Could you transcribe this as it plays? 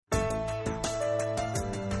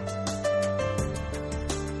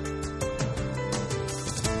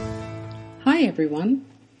Hi, everyone.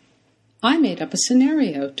 I made up a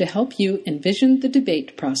scenario to help you envision the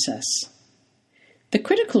debate process. The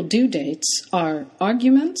critical due dates are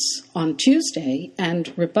arguments on Tuesday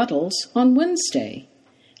and rebuttals on Wednesday.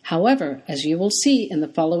 However, as you will see in the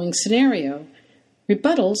following scenario,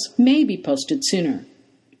 rebuttals may be posted sooner.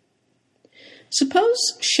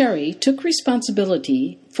 Suppose Sherry took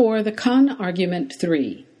responsibility for the con argument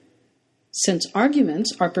 3. Since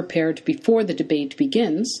arguments are prepared before the debate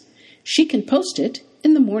begins, she can post it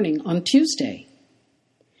in the morning on Tuesday.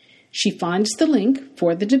 She finds the link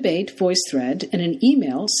for the debate voice thread in an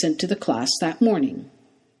email sent to the class that morning.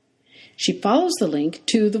 She follows the link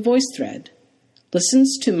to the voice thread,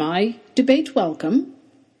 listens to my debate welcome,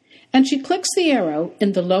 and she clicks the arrow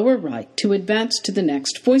in the lower right to advance to the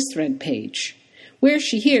next voice thread page, where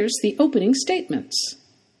she hears the opening statements.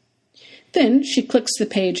 Then she clicks the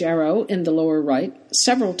page arrow in the lower right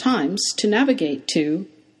several times to navigate to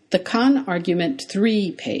the Con Argument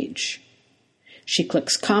 3 page. She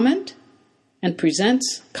clicks Comment and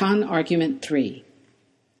presents Con Argument 3.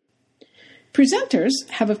 Presenters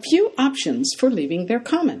have a few options for leaving their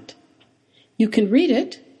comment. You can read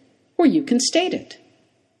it or you can state it.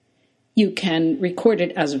 You can record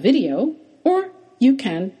it as a video or you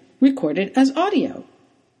can record it as audio.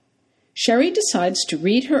 Sherry decides to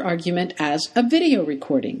read her argument as a video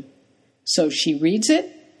recording, so she reads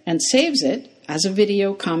it and saves it as a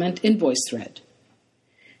video comment in VoiceThread.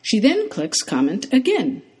 She then clicks Comment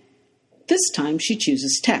again. This time she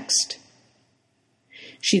chooses text.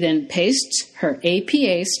 She then pastes her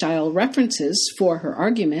APA-style references for her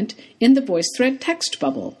argument in the VoiceThread text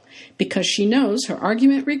bubble because she knows her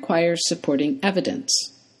argument requires supporting evidence.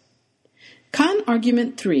 Con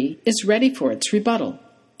Argument 3 is ready for its rebuttal,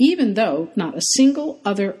 even though not a single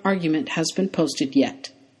other argument has been posted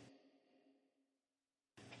yet.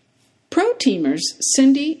 Pro-teamers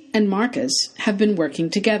Cindy and Marcus have been working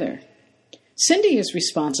together. Cindy is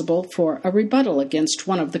responsible for a rebuttal against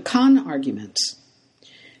one of the con arguments.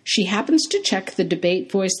 She happens to check the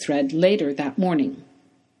debate voice thread later that morning.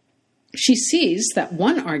 She sees that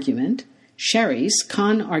one argument, Sherry's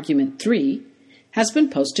Con Argument 3, has been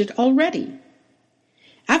posted already.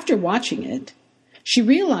 After watching it, she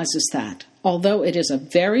realizes that, although it is a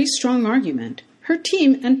very strong argument, her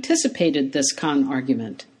team anticipated this con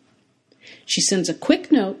argument. She sends a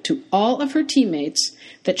quick note to all of her teammates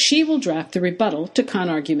that she will draft the rebuttal to Con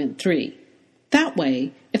Argument 3. That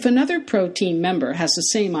way, if another pro team member has the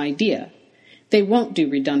same idea, they won't do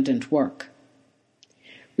redundant work.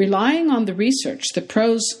 Relying on the research the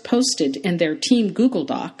pros posted in their team Google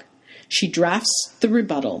Doc, she drafts the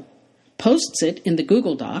rebuttal, posts it in the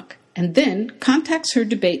Google Doc, and then contacts her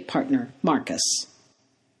debate partner, Marcus.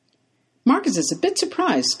 Marcus is a bit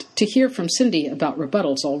surprised to hear from Cindy about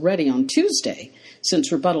rebuttals already on Tuesday,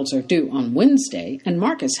 since rebuttals are due on Wednesday, and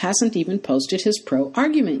Marcus hasn't even posted his pro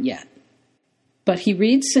argument yet. But he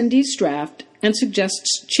reads Cindy's draft and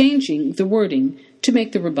suggests changing the wording to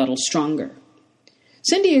make the rebuttal stronger.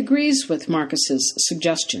 Cindy agrees with Marcus's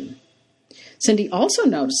suggestion. Cindy also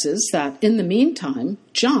notices that, in the meantime,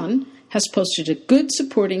 John has posted a good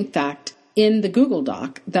supporting fact in the Google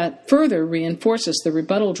Doc that further reinforces the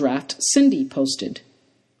rebuttal draft Cindy posted.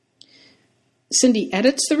 Cindy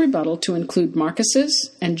edits the rebuttal to include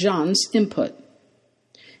Marcus's and John's input.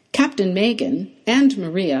 Captain Megan and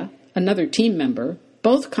Maria, another team member,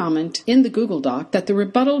 both comment in the Google Doc that the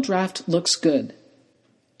rebuttal draft looks good.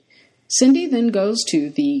 Cindy then goes to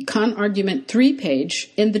the Con Argument 3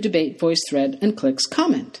 page in the debate voice thread and clicks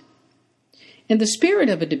Comment. In the spirit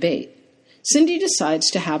of a debate, Cindy decides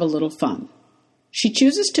to have a little fun. She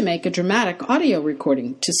chooses to make a dramatic audio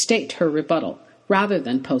recording to state her rebuttal, rather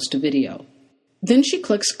than post a video. Then she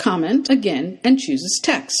clicks Comment again and chooses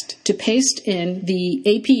text to paste in the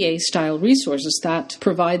APA-style resources that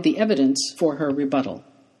provide the evidence for her rebuttal.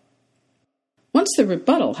 Once the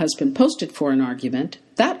rebuttal has been posted for an argument,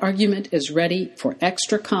 that argument is ready for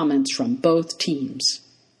extra comments from both teams.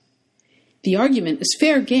 The argument is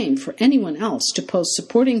fair game for anyone else to post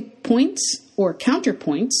supporting points or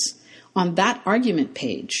counterpoints on that argument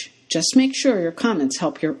page. Just make sure your comments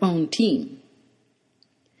help your own team.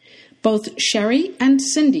 Both Sherry and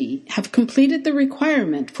Cindy have completed the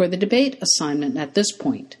requirement for the debate assignment at this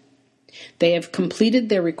point. They have completed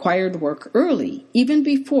their required work early, even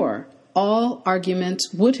before all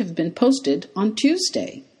arguments would have been posted on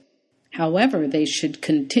Tuesday. However, they should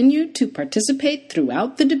continue to participate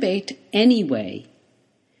throughout the debate anyway.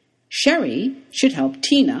 Sherry should help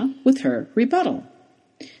Tina with her rebuttal.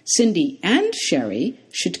 Cindy and Sherry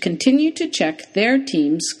should continue to check their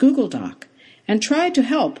team's Google Doc and try to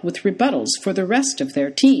help with rebuttals for the rest of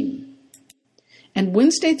their team. And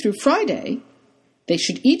Wednesday through Friday, They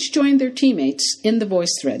should each join their teammates in the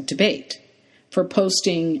VoiceThread debate for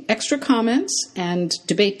posting extra comments and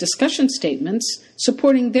debate discussion statements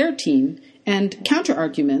supporting their team and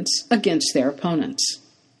counter-arguments against their opponents.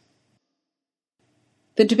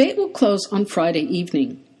 The debate will close on Friday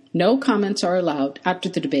evening. No comments are allowed after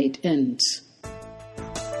the debate ends.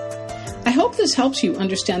 I hope this helps you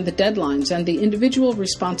understand the deadlines and the individual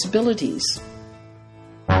responsibilities.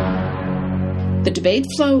 The debate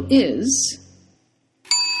flow is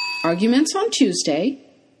arguments on Tuesday,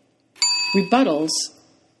 rebuttals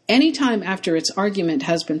anytime after its argument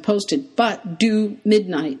has been posted but due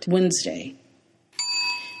midnight Wednesday,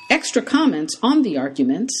 extra comments on the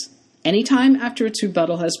arguments anytime after its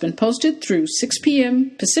rebuttal has been posted through 6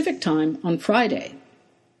 p.m. Pacific Time on Friday,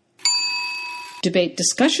 debate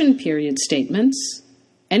discussion period statements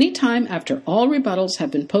anytime after all rebuttals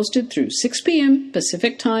have been posted through 6 p.m.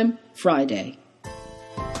 Pacific Time Friday.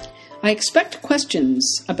 I expect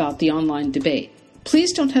questions about the online debate.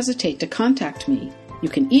 Please don't hesitate to contact me. You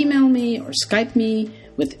can email me or Skype me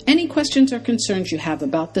with any questions or concerns you have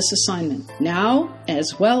about this assignment, now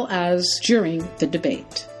as well as during the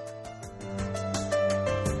debate.